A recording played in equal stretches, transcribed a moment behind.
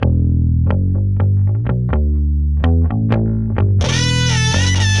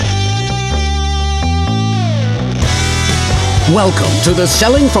Welcome to the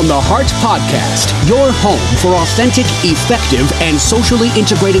Selling from the Heart podcast, your home for authentic, effective, and socially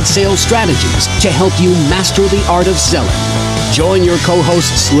integrated sales strategies to help you master the art of selling. Join your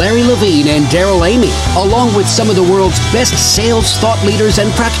co-hosts Larry Levine and Darrell Amy, along with some of the world's best sales thought leaders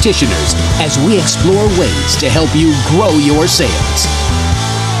and practitioners, as we explore ways to help you grow your sales.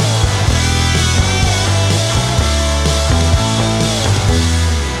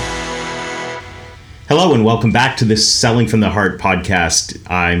 Hello and welcome back to this Selling from the Heart podcast.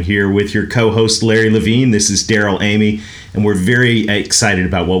 I'm here with your co-host Larry Levine. This is Darrell Amy, and we're very excited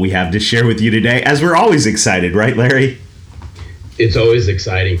about what we have to share with you today, as we're always excited, right, Larry? It's always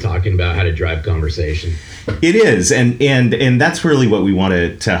exciting talking about how to drive conversation. It is, and that's really what we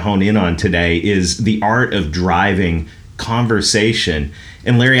want to hone in on today is the art of driving conversation.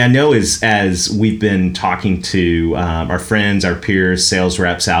 And Larry, I know as we've been talking to our friends, our peers, sales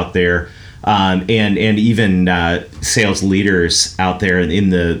reps out there, and even sales leaders out there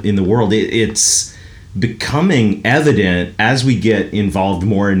in the world, it's becoming evident as we get involved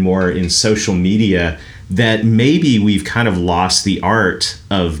more and more in social media that maybe we've kind of lost the art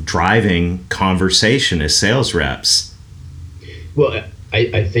of driving conversation as sales reps. Well,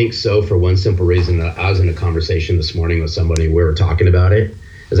 I think so, for one simple reason. I was in a conversation this morning with somebody, we were talking about it,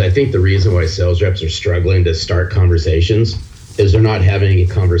 is I think the reason why sales reps are struggling to start conversations is they're not having any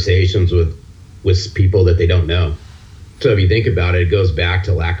conversations with people that they don't know. So if you think about it, it goes back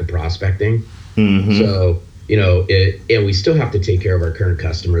to lack of prospecting. Mm-hmm. So, and we still have to take care of our current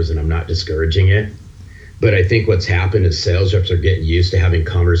customers, and I'm not discouraging it. But I think what's happened is sales reps are getting used to having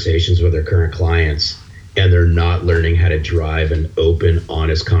conversations with their current clients, and they're not learning how to drive an open,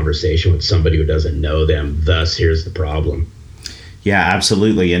 honest conversation with somebody who doesn't know them. Thus, here's the problem. Yeah,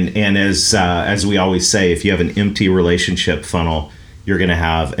 absolutely. And as we always say, if you have an empty relationship funnel, you're going to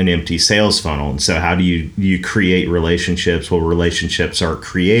have an empty sales funnel. And so how do you create relationships? Well, relationships are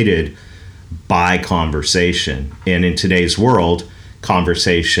created by conversation. And in today's world,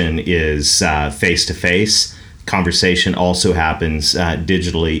 conversation is face-to-face. Conversation also happens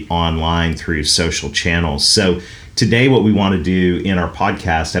digitally online through social channels. So today what we want to do in our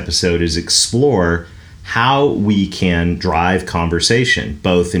podcast episode is explore how we can drive conversation,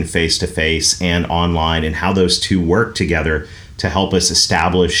 both in face-to-face and online, and how those two work together to help us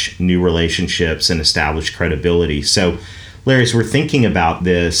establish new relationships and establish credibility. So, Larry, as we're thinking about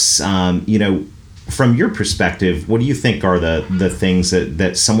this, from your perspective, what do you think are the things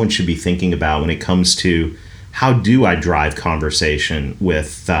that someone should be thinking about when it comes to how do I drive conversation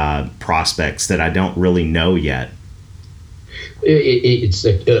with prospects that I don't really know yet? It's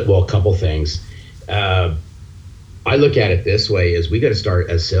a couple things. I look at it this way: is we got to start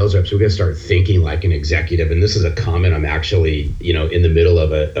as sales reps. We got to start thinking like an executive. And this is a comment I'm actually, in the middle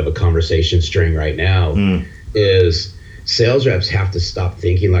of a conversation string right now. Is sales reps have to stop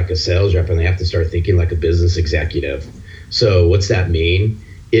thinking like a sales rep, and they have to start thinking like a business executive. So what's that mean?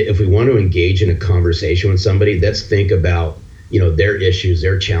 If we want to engage in a conversation with somebody, let's think about, their issues,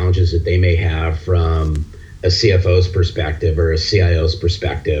 their challenges that they may have from a CFO's perspective or a CIO's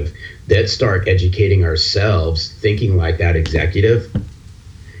perspective. Let's start educating ourselves, thinking like that executive.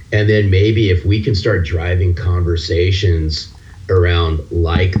 And then maybe if we can start driving conversations around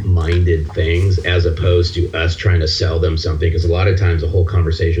like-minded things as opposed to us trying to sell them something, because a lot of times the whole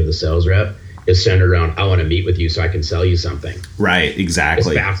conversation with a sales rep is centered around, I want to meet with you so I can sell you something. Right,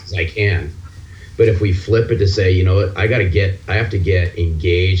 exactly. As fast as I can. But if we flip it to say, you know what, I have to get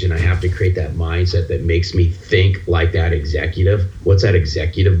engaged, and I have to create that mindset that makes me think like that executive. What's that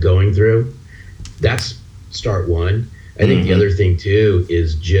executive going through? That's start one. I think the other thing too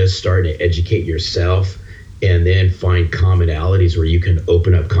is just starting to educate yourself and then find commonalities where you can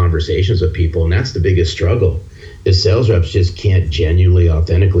open up conversations with people. And that's the biggest struggle, is sales reps just can't genuinely,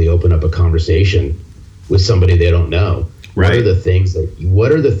 authentically open up a conversation with somebody they don't know. Right. What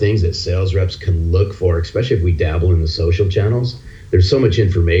are the things that sales reps can look for, especially if we dabble in the social channels? There's so much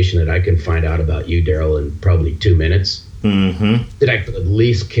information that I can find out about you, Darrell, in probably 2 minutes. That I could at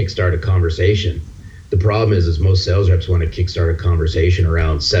least kickstart a conversation. The problem is most sales reps want to kickstart a conversation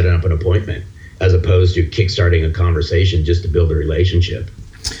around setting up an appointment, as opposed to kickstarting a conversation just to build a relationship.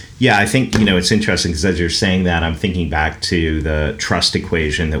 Yeah, I think, it's interesting because as you're saying that, I'm thinking back to the trust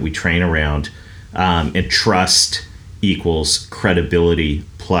equation that we train around, and trust equals credibility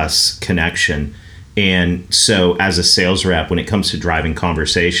plus connection. And so as a sales rep, when it comes to driving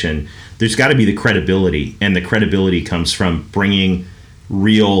conversation, there's got to be the credibility, and the credibility comes from bringing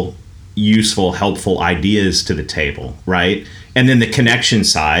real, useful, helpful ideas to the table, right? And then the connection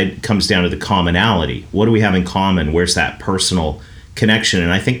side comes down to the commonality. What do we have in common? Where's that personal connection?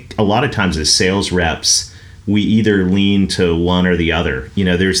 And I think a lot of times as sales reps, we either lean to one or the other.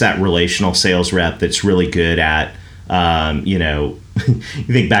 There's that relational sales rep that's really good at, you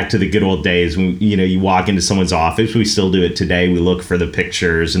think back to the good old days when, you walk into someone's office. We still do it today. We look for the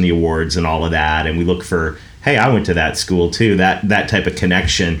pictures and the awards and all of that. And we look for, hey, I went to that school too, that type of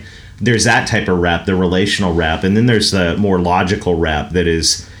connection. There's that type of rep, the relational rep. And then there's the more logical rep that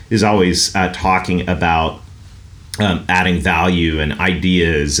is always talking about adding value and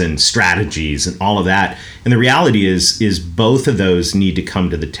ideas and strategies and all of that. And the reality is both of those need to come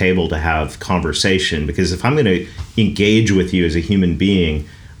to the table to have conversation, because if I'm going to engage with you as a human being,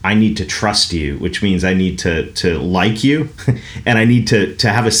 I need to trust you, which means I need to like you and I need to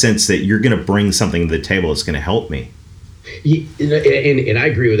have a sense that you're going to bring something to the table that's going to help me. And I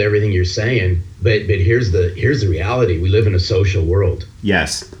agree with everything you're saying, but here's the reality. We live in a social world.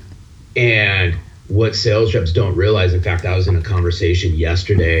 Yes. And what sales reps don't realize, in fact, I was in a conversation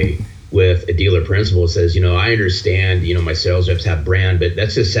yesterday with a dealer principal who says, I understand, my sales reps have brand, but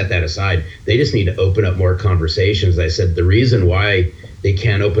let's just set that aside. They just need to open up more conversations. I said, the reason why they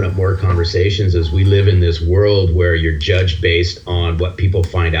can't open up more conversations is we live in this world where you're judged based on what people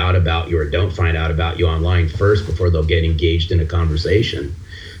find out about you or don't find out about you online first before they'll get engaged in a conversation.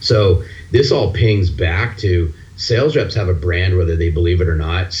 So this all pings back to sales reps have a brand, whether they believe it or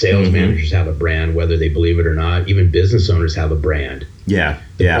not. Sales managers have a brand, whether they believe it or not. Even business owners have a brand. The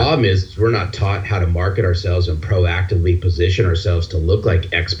problem is we're not taught how to market ourselves and proactively position ourselves to look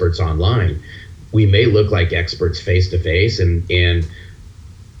like experts online. We may look like experts face to face, and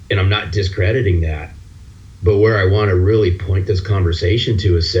I'm not discrediting that. But where I want to really point this conversation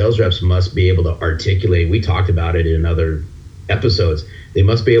to is sales reps must be able to articulate. We talked about it in other episodes. They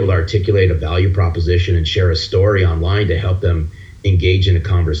must be able to articulate a value proposition and share a story online to help them engage in a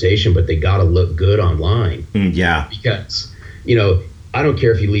conversation, but they got to look good online. Because, I don't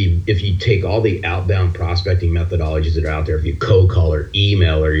care if you take all the outbound prospecting methodologies that are out there, if you cold call or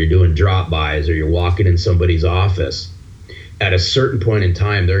email or you're doing drop bys or you're walking in somebody's office, at a certain point in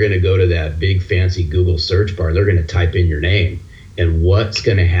time, they're going to go to that big fancy Google search bar and they're going to type in your name. And what's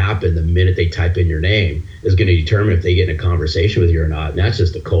going to happen the minute they type in your name is going to determine if they get in a conversation with you or not. And that's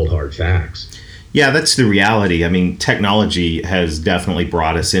just the cold, hard facts. Yeah, that's the reality. I mean, technology has definitely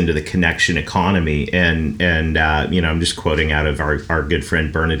brought us into the connection economy. And I'm just quoting out of our good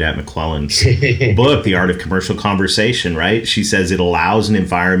friend Bernadette McClellan's book, The Art of Commercial Conversation, right? She says it allows an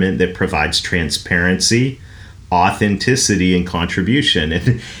environment that provides transparency, authenticity, and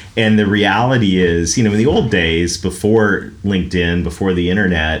contribution. And the reality is, in the old days, before LinkedIn, before the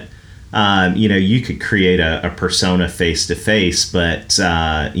internet, you could create a persona face to face, but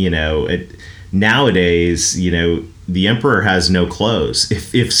nowadays, the emperor has no clothes.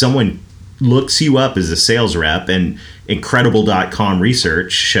 If someone looks you up as a sales rep, and Incredible.com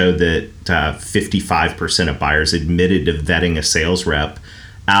research showed that 55% of buyers admitted to vetting a sales rep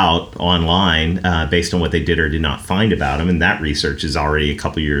out online based on what they did or did not find about them, and that research is already a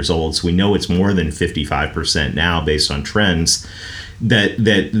couple years old, so we know it's more than 55% now based on trends. That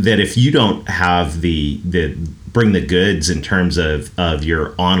if you don't have the bring the goods in terms of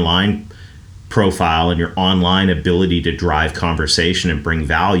your online profile and your online ability to drive conversation and bring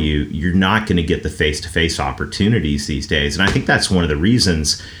value, you're not going to get the face-to-face opportunities these days. And I think that's one of the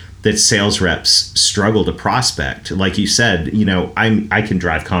reasons that sales reps struggle to prospect. Like you said, I can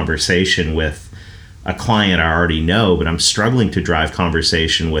drive conversation with a client I already know, but I'm struggling to drive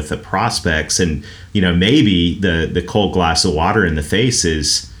conversation with the prospects. And, maybe the cold glass of water in the face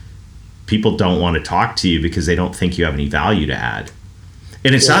is people don't want to talk to you because they don't think you have any value to add.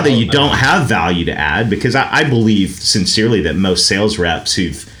 And it's not that you don't have value to add, because I believe sincerely that most sales reps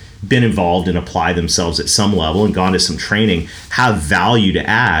who've been involved and apply themselves at some level and gone to some training have value to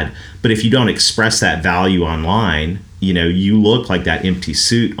add. But if you don't express that value online, you look like that empty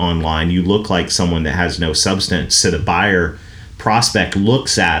suit online. You look like someone that has no substance. So the buyer prospect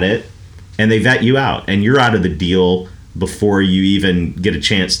looks at it and they vet you out, and you're out of the deal before you even get a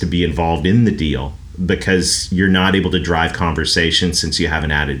chance to be involved in the deal, because you're not able to drive conversation since you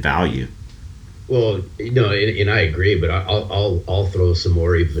haven't added value. Well, and I agree, but I'll throw some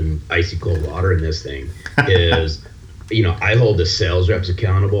more even icy cold water in this thing. Is I hold the sales reps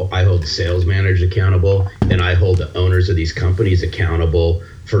accountable, I hold the sales managers accountable, and I hold the owners of these companies accountable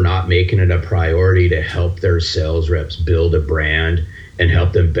for not making it a priority to help their sales reps build a brand and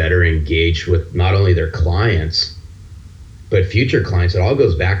help them better engage with not only their clients but future clients. It all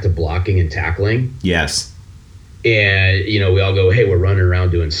goes back to blocking and tackling. Yes. And, we all go, hey, we're running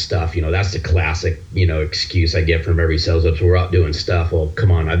around doing stuff. That's the classic, excuse I get from every sales rep. So we're out doing stuff. Well,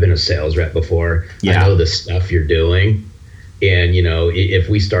 come on, I've been a sales rep before. Yeah. I know the stuff you're doing. And, if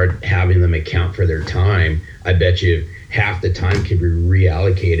we start having them account for their time, I bet you half the time can be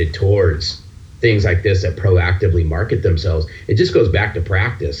reallocated towards things like this that proactively market themselves. It just goes back to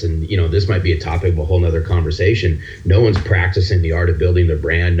practice. And, this might be a topic of a whole nother conversation. No one's practicing the art of building their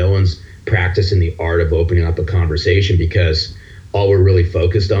brand. No one's practicing the art of opening up a conversation, because all we're really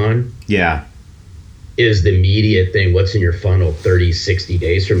focused on is the immediate thing. What's in your funnel 30, 60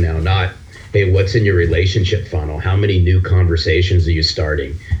 days from now? Not, hey, what's in your relationship funnel? How many new conversations are you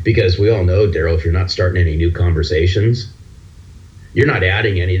starting? Because we all know, Darrell, if you're not starting any new conversations, you're not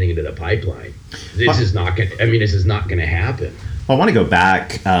adding anything into the pipeline. This is not going to happen. Well, I want to go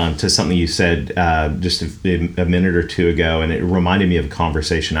back to something you said just a minute or two ago, and it reminded me of a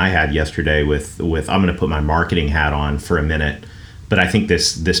conversation I had yesterday with I'm going to put my marketing hat on for a minute, but I think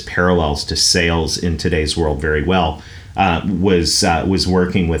this parallels to sales in today's world very well. Was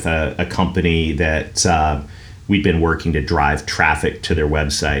working with a company that we'd been working to drive traffic to their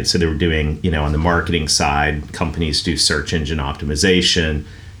website. So they were doing, on the marketing side, companies do search engine optimization.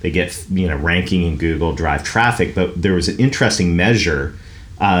 They get, ranking in Google, drive traffic. But there was an interesting measure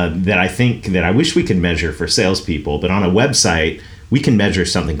that I wish we could measure for salespeople. But on a website, we can measure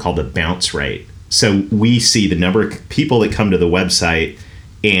something called the bounce rate. So we see the number of people that come to the website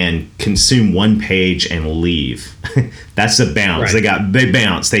and consume one page and leave. That's a bounce. Right. They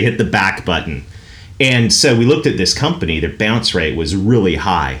bounce. They hit the back button. And so we looked at this company. Their bounce rate was really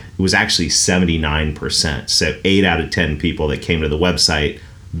high. It was actually 79%. So 8 out of 10 people that came to the website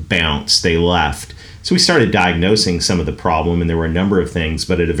bounced. They left. So we started diagnosing some of the problem, and there were a number of things,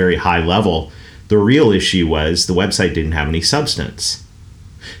 but at a very high level, the real issue was the website didn't have any substance.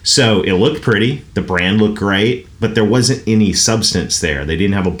 So it looked pretty, the brand looked great, but there wasn't any substance there. They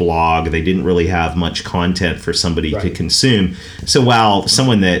didn't have a blog. They didn't really have much content for somebody to consume. So while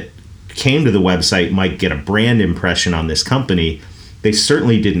someone that came to the website might get a brand impression on this company, they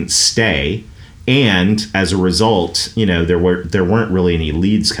certainly didn't stay. And as a result, there weren't really any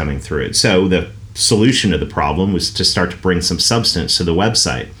leads coming through it. So the solution to the problem was to start to bring some substance to the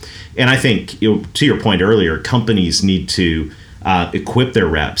website. And I think, to your point earlier, companies need to equip their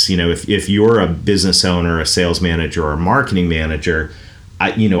reps. If you're a business owner, a sales manager, or a marketing manager,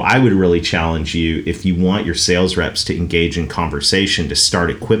 I would really challenge you, if you want your sales reps to engage in conversation, to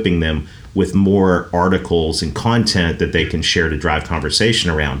start equipping them with more articles and content that they can share to drive conversation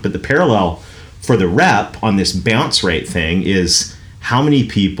around. But the parallel for the rep on this bounce rate thing is how many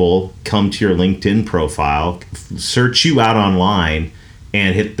people come to your LinkedIn profile, search you out online,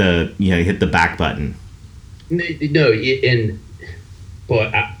 and hit the back button. No,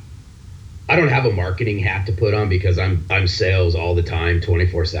 but I don't have a marketing hat to put on, because I'm sales all the time,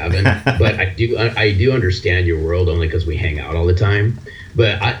 24/7. But I do understand your world, only because we hang out all the time.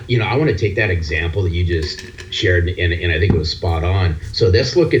 But I want to take that example that you just shared, and I think it was spot on. So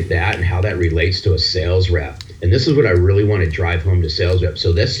let's look at that and how that relates to a sales rep. And this is what I really want to drive home to sales reps.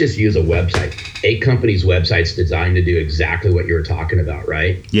 So let's just use a website. A company's website's designed to do exactly what you were talking about,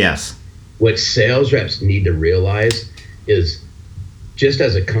 right? Yes. What sales reps need to realize is, just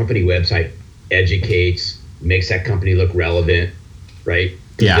as a company website educates, makes that company look relevant, right?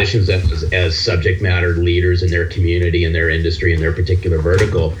 Positions them as subject matter leaders in their community, in their industry, in their particular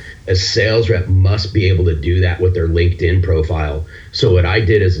vertical. A sales rep must be able to do that with their LinkedIn profile. So what I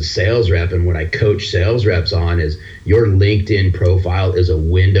did as a sales rep, and what I coach sales reps on, is your LinkedIn profile is a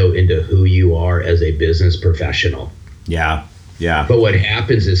window into who you are as a business professional. Yeah. But what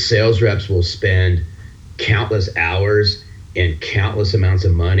happens is sales reps will spend countless hours and countless amounts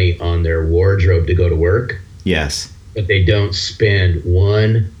of money on their wardrobe to go to work. Yes. But they don't spend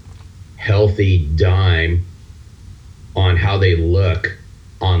one healthy dime on how they look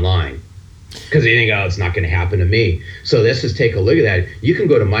online, because they think, oh, it's not going to happen to me. So let's just take a look at that. You can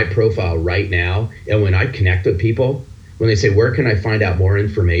go to my profile right now, and when I connect with people, when they say, where can I find out more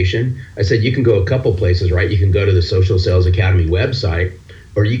information? I said, you can go a couple places, right? You can go to the Social Sales Academy website,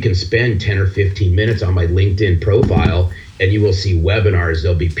 or you can spend 10 or 15 minutes on my LinkedIn profile, and you will see webinars.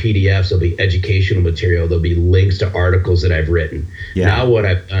 There'll be PDFs, there'll be educational material, there'll be links to articles that I've written. Yeah. Now what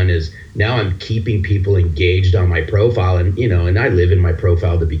I've done is, now I'm keeping people engaged on my profile, and I live in my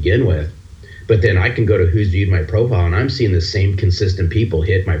profile to begin with. But then I can go to who's viewed my profile, and I'm seeing the same consistent people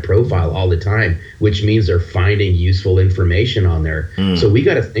hit my profile all the time, which means they're finding useful information on there. So we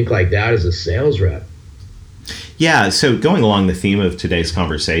got to think like that as a sales rep. Yeah, so going along the theme of today's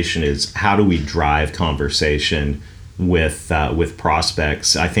conversation is, how do we drive conversation with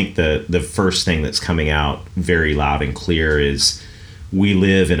prospects? I think the first thing that's coming out very loud and clear is, we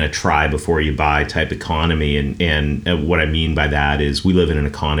live in a try before you buy type economy. And what I mean by that is, we live in an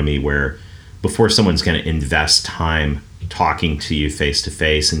economy where before someone's going to invest time talking to you face to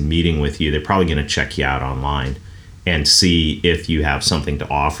face and meeting with you. They're probably going to check you out online and see if you have something to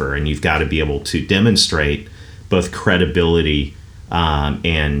offer. And you've got to be able to demonstrate both credibility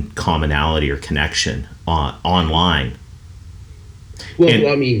and commonality or connection online.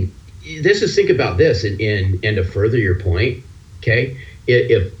 Well, I mean, think about this, and to further your point, okay?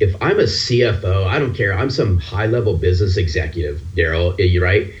 If I'm a CFO, I don't care. I'm some high-level business executive, Darrell,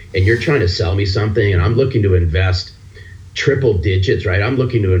 right? And you're trying to sell me something, and I'm looking to invest triple digits, right? I'm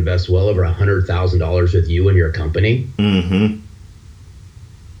looking to invest well over $100,000 with you and your company. Mm-hmm.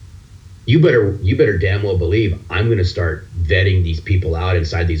 You better damn well believe I'm going to start vetting these people out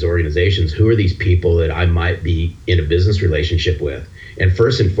inside these organizations. Who are these people that I might be in a business relationship with? And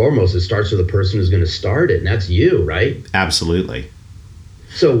first and foremost, it starts with the person who's going to start it, and that's you, right? Absolutely.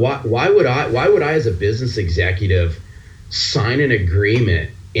 So why would I as a business executive sign an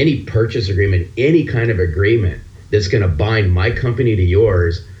agreement, any purchase agreement, any kind of agreement that's going to bind my company to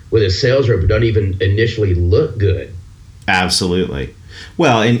yours with a sales rep who doesn't even initially look good? Absolutely.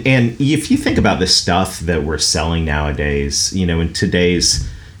 Well, and if you think about the stuff that we're selling nowadays, in today's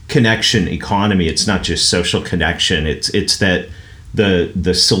connection economy, it's not just social connection. It's that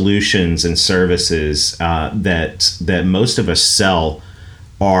the solutions and services that most of us sell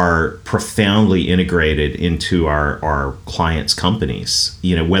are profoundly integrated into our clients' companies.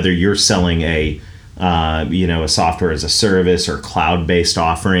 Whether you're selling a software as a service or cloud-based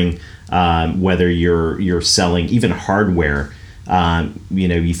offering, whether you're selling even hardware.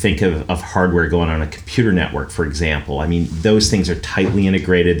 You think of hardware going on a computer network, for example. I mean, those things are tightly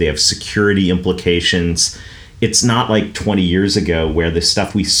integrated. They have security implications. It's not like 20 years ago where the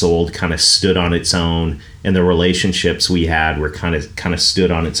stuff we sold kind of stood on its own and the relationships we had were kind of stood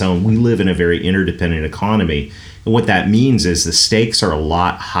on its own. We live in a very interdependent economy. And what that means is the stakes are a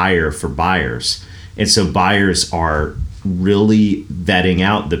lot higher for buyers. And so buyers are really vetting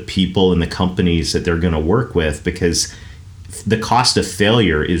out the people and the companies that they're going to work with, because the cost of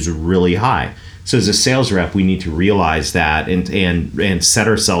failure is really high. So as a sales rep, we need to realize that and set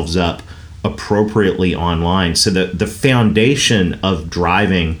ourselves up appropriately online. So the foundation of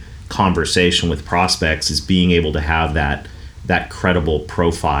driving conversation with prospects is being able to have that credible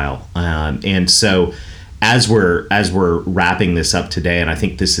profile. And so as we're wrapping this up today, and I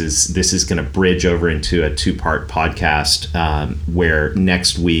think this is going to bridge over into a 2-part podcast where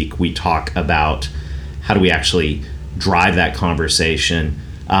next week we talk about how do we actually drive that conversation.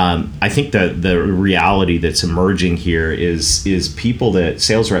 I think the reality that's emerging here is people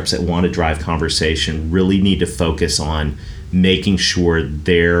sales reps that want to drive conversation really need to focus on making sure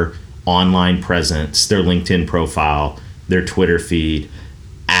their online presence, their LinkedIn profile, their Twitter feed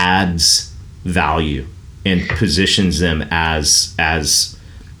adds value and positions them as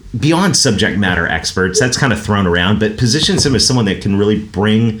beyond subject matter experts. That's kind of thrown around, but positions them as someone that can really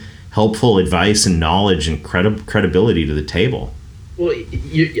bring helpful advice and knowledge and credibility to the table. Well,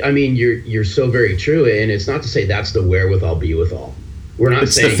 you're so very true, and it's not to say that's the wherewithal be with all. We're not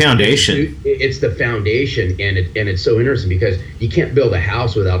saying it's the foundation. It's the foundation, and it's so interesting because you can't build a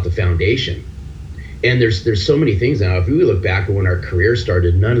house without the foundation. And there's so many things now. If we look back when our career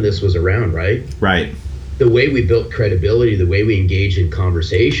started, none of this was around, right? Right. The way we built credibility, the way we engaged in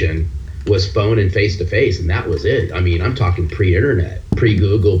conversation was phone and face-to-face, and that was it. I mean, I'm talking pre-internet,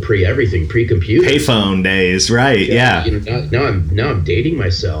 pre-Google, pre-everything, pre-computer. Payphone days, right, yeah. Now I'm dating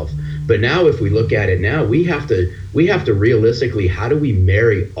myself. But now if we look at it now, we have to realistically, how do we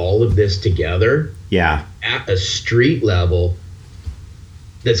marry all of this together at a street level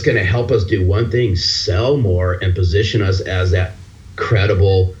that's going to help us do one thing, sell more and position us as that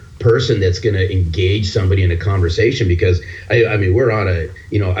credible person that's going to engage somebody in a conversation? Because I mean, we're on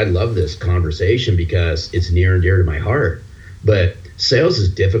I love this conversation because it's near and dear to my heart, but sales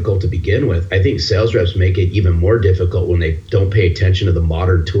is difficult to begin with. I think sales reps make it even more difficult when they don't pay attention to the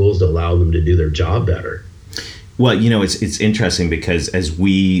modern tools to allow them to do their job better. Well, it's interesting because as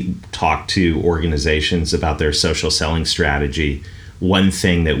we talk to organizations about their social selling strategy, one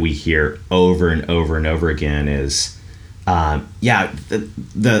thing that we hear over and over and over again is, the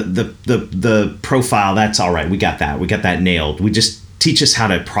profile, that's all right. We got that nailed. We just teach us how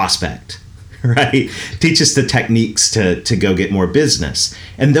to prospect, right? Teach us the techniques to go get more business.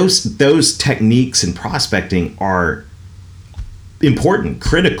 And those techniques in prospecting are important,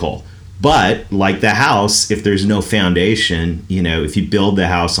 critical. But like the house, if there's no foundation, if you build the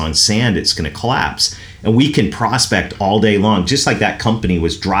house on sand, it's going to collapse. And we can prospect all day long, just like that company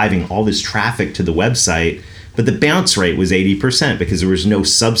was driving all this traffic to the website, but the bounce rate was 80% because there was no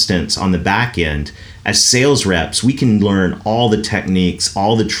substance on the back end. As sales reps, we can learn all the techniques,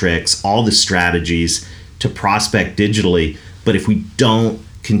 all the tricks, all the strategies to prospect digitally. But if we don't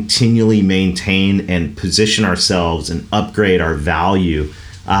continually maintain and position ourselves and upgrade our value,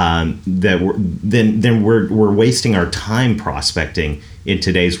 then we're wasting our time prospecting in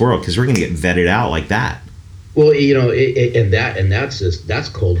today's world, because we're going to get vetted out like that. Well, that's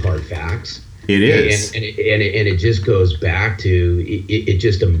cold hard facts. It is, and it just goes back to it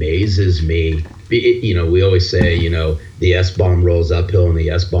just amazes me. We always say, the S-bomb rolls uphill and the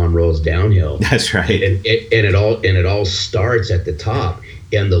S-bomb rolls downhill. That's right. And it all starts at the top.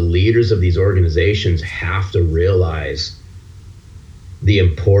 And the leaders of these organizations have to realize the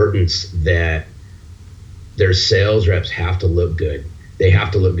importance that their sales reps have to look good. They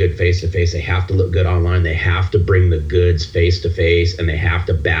have to look good face to face. They have to look good online. They have to bring the goods face to face, and they have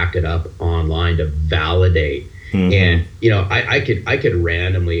to back it up online to validate. Mm-hmm. And I can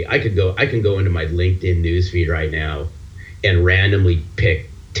go into my LinkedIn newsfeed right now and randomly pick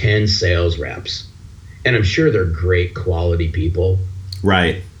 10 sales reps, and I'm sure they're great quality people.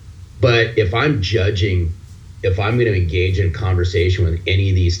 Right. But if I'm going to engage in conversation with any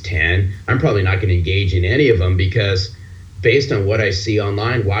of these 10, I'm probably not going to engage in any of them, because based on what I see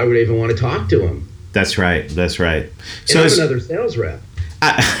online, why would I even want to talk to them? That's right. So I'm another sales rep.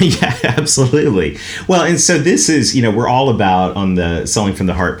 Yeah, absolutely. Well, and so this is, we're all about, on the Selling from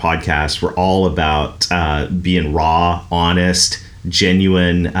the Heart podcast, we're all about being raw, honest,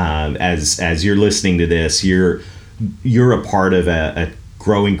 genuine. As you're listening to this, you're a part of a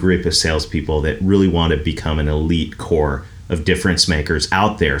growing group of salespeople that really want to become an elite core of difference makers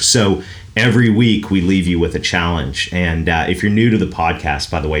out there. So every week we leave you with a challenge. And if you're new to the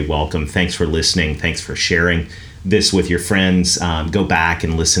podcast, by the way, welcome. Thanks for listening. Thanks for sharing this with your friends. Go back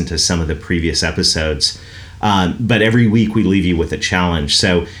and listen to some of the previous episodes. But every week we leave you with a challenge.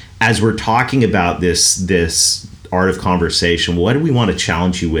 So as we're talking about this art of conversation, what do we want to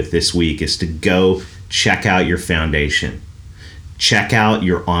challenge you with this week is to go check out your foundation. Check out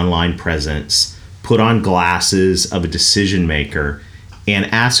your online presence. Put on glasses of a decision maker and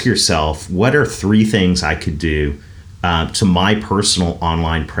ask yourself, what are 3 things I could do to my personal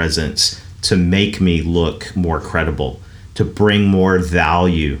online presence to make me look more credible, to bring more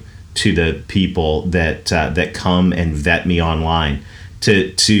value to the people that come and vet me online,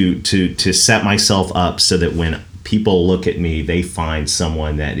 to set myself up so that when people look at me, they find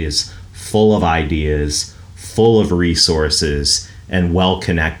someone that is full of ideas, full of resources, and well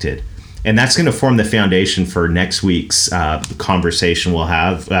connected. And that's going to form the foundation for next week's conversation we'll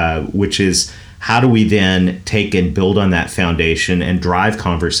have, which is, how do we then take and build on that foundation and drive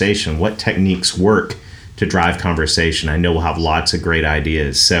conversation? What techniques work to drive conversation? I know we'll have lots of great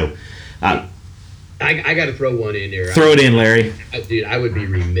ideas. So I got to throw one in there. Throw it in, Larry. Dude, I would be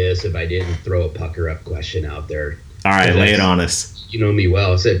remiss if I didn't throw a pucker up question out there. All right, lay it on us. You know me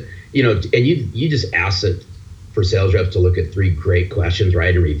well. I said, and you just asked it for sales reps to look at 3 great questions,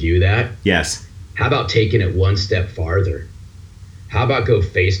 right, and review that. Yes. How about taking it one step farther? How about go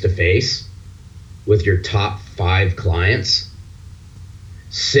face to face with your top 5 clients,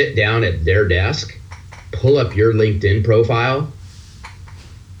 sit down at their desk, pull up your LinkedIn profile,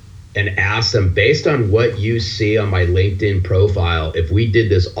 and ask them, based on what you see on my LinkedIn profile, if we did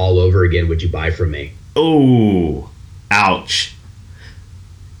this all over again, would you buy from me? Oh, ouch.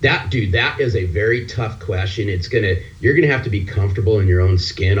 That is a very tough question. You're gonna have to be comfortable in your own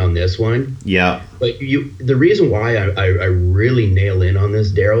skin on this one. Yeah. But the reason why I really nail in on this,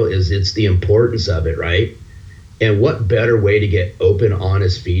 Darrell, is it's the importance of it, right? And what better way to get open,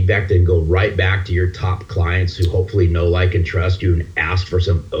 honest feedback than go right back to your top clients who hopefully know, like, and trust you, and ask for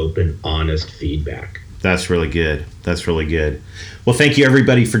some open, honest feedback. That's really good. Well, thank you,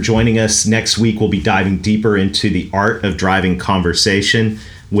 everybody, for joining us. Next week, we'll be diving deeper into the art of driving conversation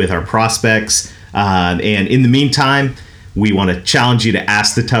with our prospects. And in the meantime, we want to challenge you to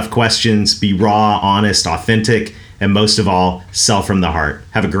ask the tough questions, be raw, honest, authentic, and most of all, sell from the heart.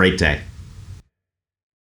 Have a great day.